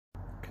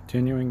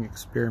continuing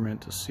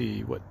experiment to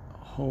see what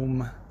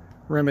home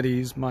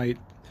remedies might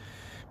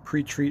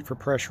pre-treat for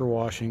pressure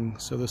washing.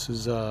 So this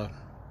is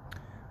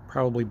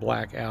probably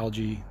black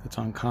algae that's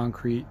on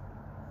concrete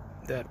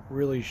that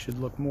really should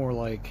look more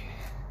like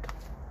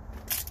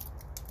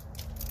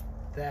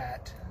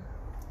that.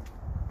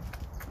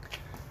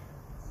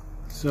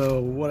 So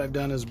what I've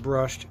done is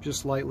brushed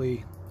just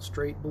lightly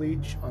straight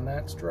bleach on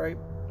that stripe,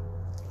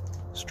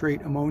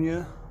 straight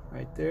ammonia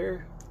right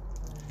there,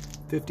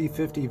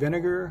 50-50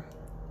 vinegar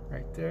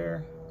right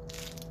there,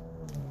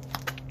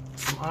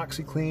 some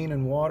Oxy Clean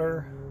and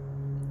water,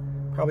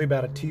 probably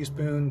about a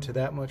teaspoon to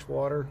that much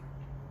water,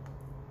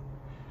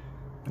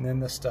 and then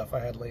this stuff I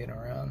had laying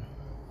around.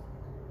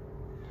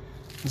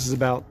 This is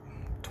about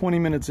 20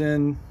 minutes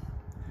in,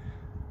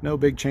 no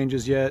big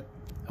changes yet.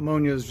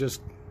 Ammonia is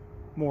just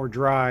more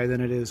dry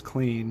than it is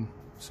clean,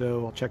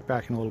 so I'll check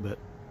back in a little bit.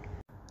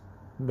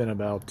 Been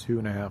about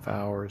 2.5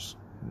 hours.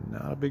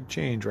 Not a big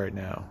change right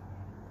now.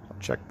 I'll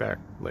check back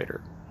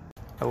later.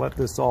 I let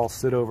this all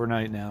sit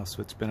overnight now, so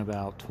it's been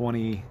about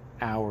 20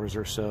 hours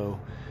or so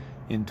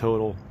in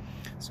total.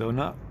 So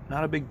not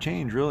a big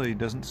change really. It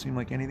doesn't seem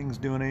like anything's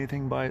doing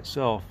anything by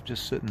itself,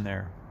 just sitting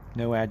there.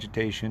 No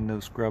agitation,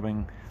 no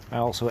scrubbing. I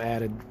also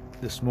added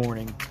this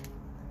morning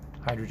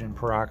hydrogen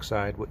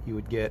peroxide, what you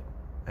would get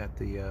at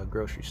the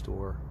grocery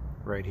store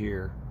right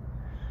here.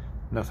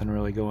 Nothing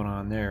really going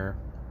on there.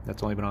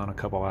 That's only been on a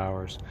couple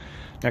hours.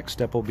 Next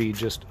step will be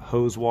just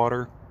hose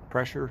water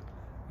pressure,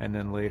 and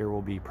then later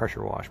will be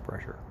pressure wash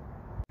pressure.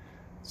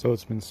 So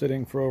it's been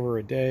sitting for over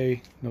a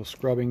day, no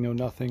scrubbing, no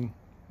nothing.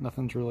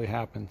 Nothing's really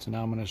happened. So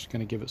now I'm just going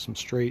to give it some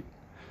straight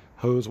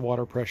hose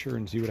water pressure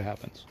and see what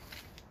happens.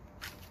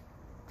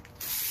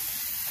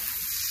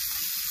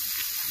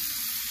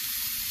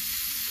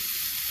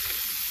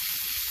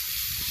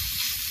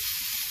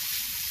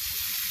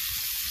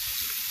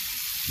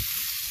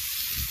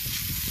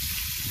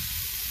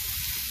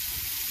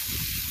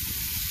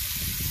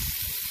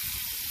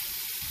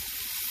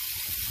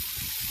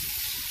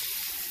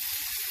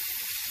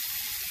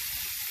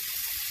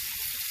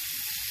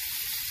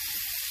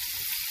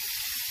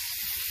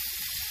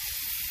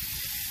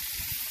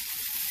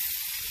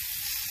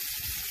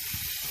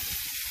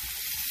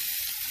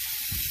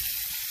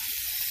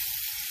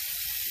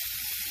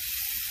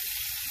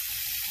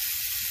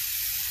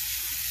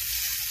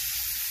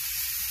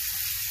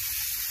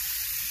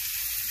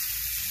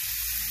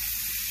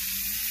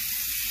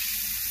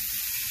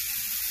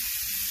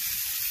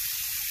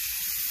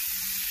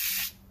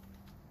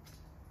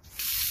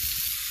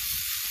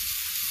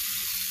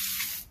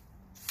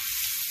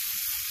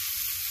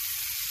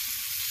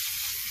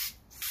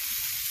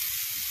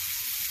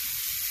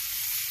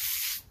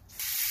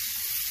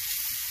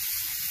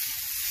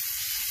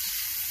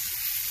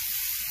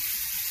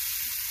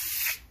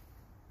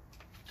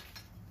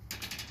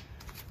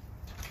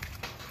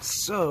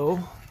 So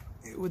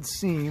it would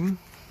seem,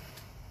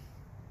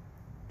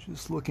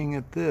 just looking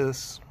at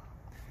this,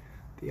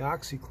 the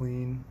Oxy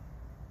Clean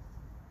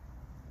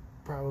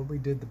probably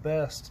did the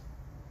best.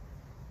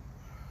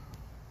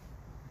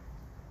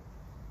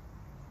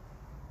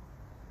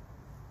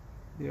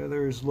 The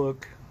others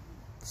look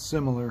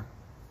similar.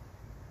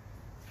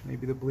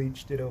 Maybe the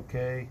bleach did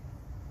okay.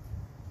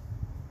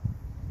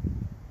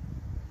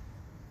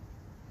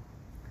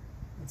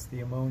 That's the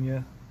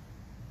ammonia.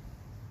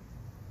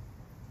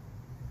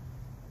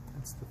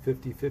 That's the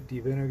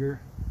 50-50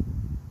 vinegar,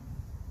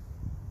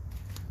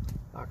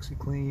 Oxy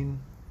Clean,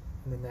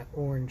 and then that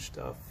orange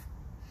stuff.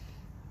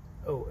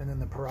 Oh, and then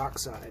the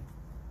peroxide.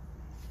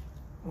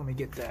 Let me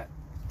get that.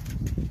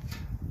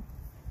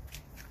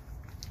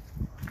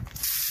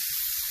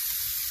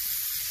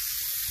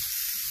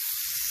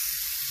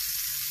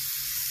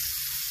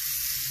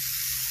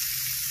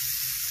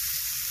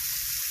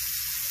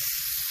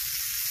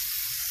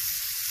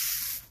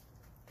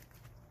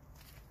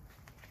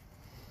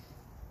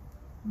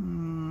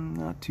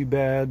 Not too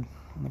bad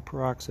on the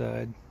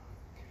peroxide,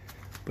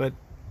 but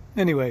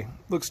anyway,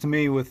 looks to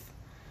me, with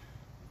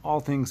all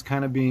things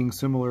kind of being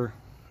similar,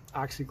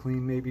 Oxy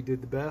Clean maybe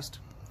did the best,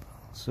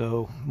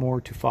 so more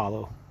to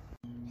follow.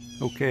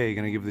 Okay,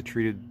 gonna give the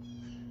treated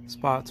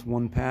spots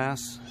one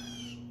pass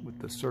with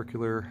the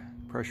circular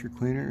pressure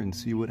cleaner and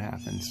see what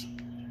happens.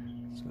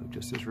 So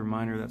just as a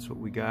reminder, that's what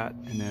we got,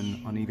 and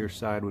then on either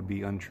side would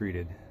be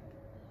untreated.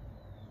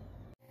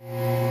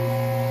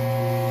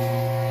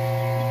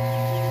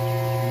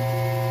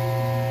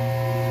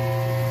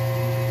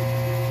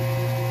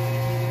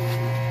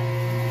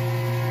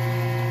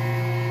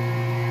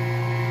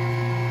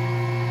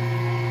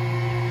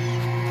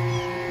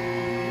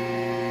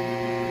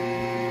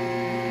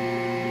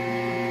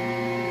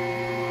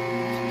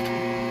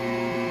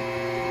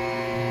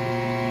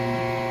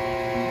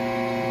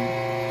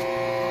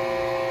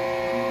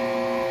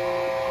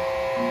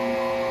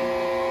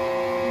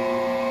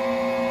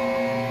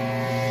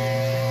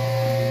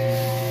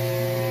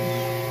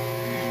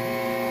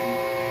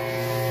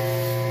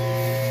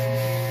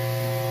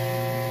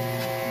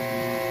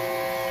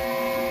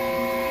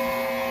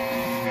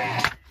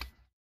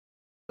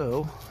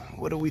 So,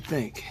 what do we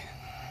think?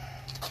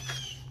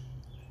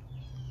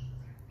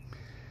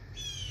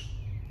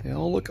 They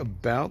all look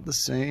about the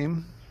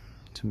same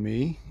to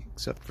me,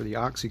 except for the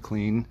Oxy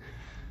Clean.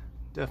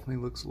 Definitely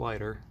looks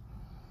lighter.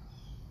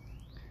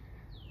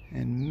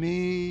 And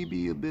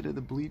maybe a bit of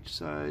the bleach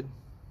side.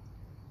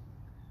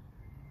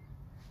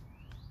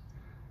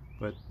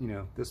 But, you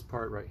know, this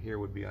part right here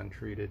would be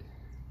untreated.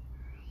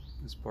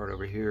 This part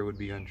over here would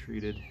be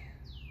untreated.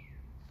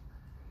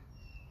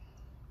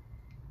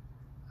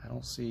 I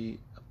don't see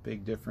a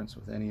big difference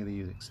with any of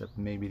these except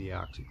maybe the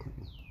Oxy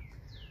Clean.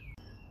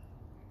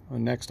 Well,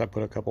 next I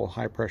put a couple of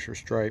high pressure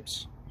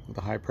stripes with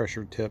a high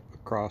pressure tip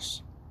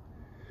across.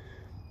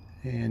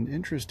 And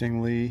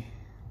interestingly,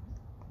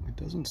 it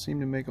doesn't seem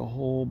to make a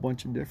whole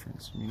bunch of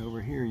difference. I mean, over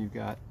here you've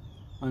got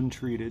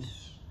untreated.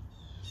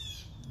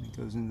 It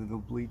goes into the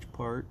bleach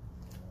part.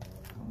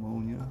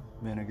 Ammonia,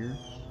 vinegar,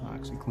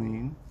 Oxy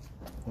Clean,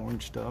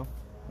 orange stuff.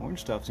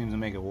 Orange stuff seems to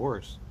make it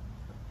worse.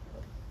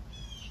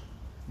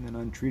 And then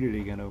untreated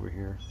again over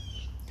here.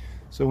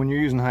 So when you're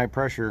using high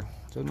pressure,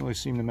 it doesn't really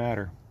seem to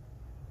matter.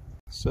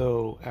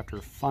 So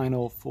after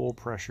final full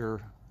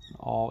pressure in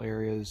all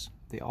areas,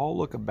 they all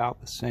look about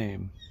the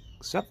same,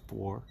 except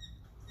for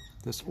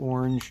this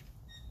orange,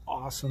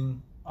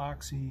 awesome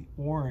Oxy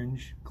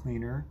orange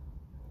cleaner,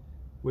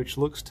 which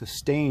looks to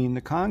stain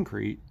the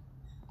concrete.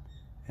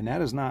 And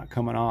that is not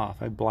coming off.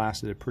 I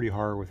blasted it pretty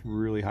hard with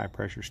really high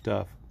pressure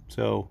stuff.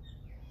 So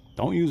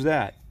don't use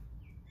that.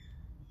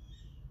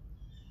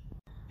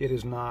 It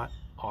is not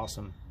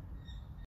awesome.